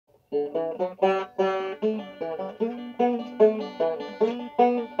Just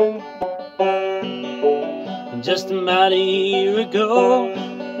about a year ago,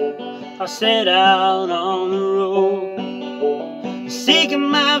 I set out on the road, seeking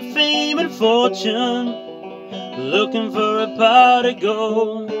my fame and fortune, looking for a pot of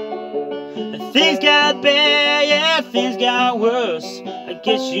gold. Things got bad, yeah, things got worse. I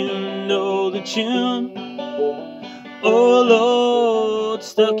guess you know the tune. Oh Lord,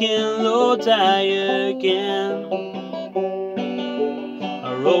 stuck in Lodi again.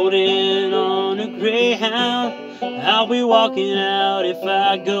 I rode in on a greyhound, I'll be walking out if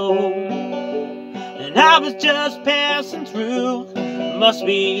I go. And I was just passing through, must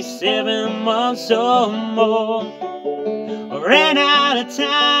be 7 months or more. I ran out of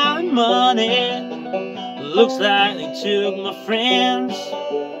time and money, looks like they took my friends.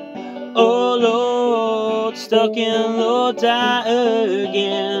 Oh Lord, stuck in Lodi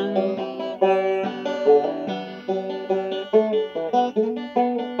again.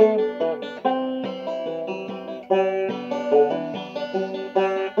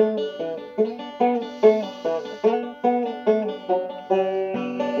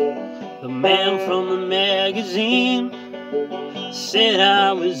 The man from the magazine said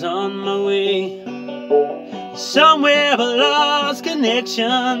I was on my way somewhere but lost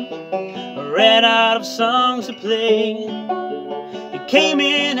connection. I ran out of songs to play. He came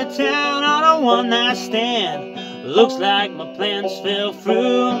into town on a one-night stand. Looks like my plans fell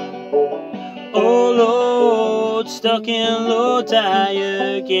through. Oh Lord, stuck in Lodi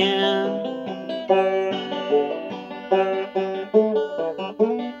again.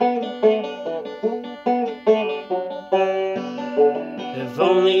 If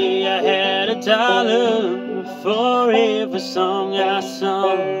only I had $1 for every song I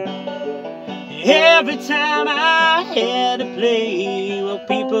sung, every time I had to play, well,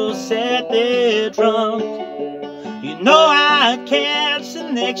 people said they're drunk. You know I'd catch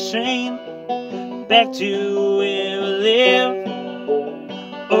the next train back to where I live.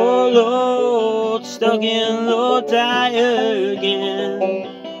 Oh Lord, stuck in Lodi again.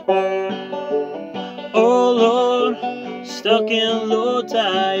 Oh Lord, stuck in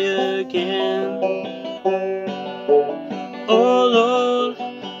Lodi again. Oh Lord,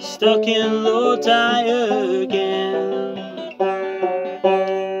 stuck in Lodi again.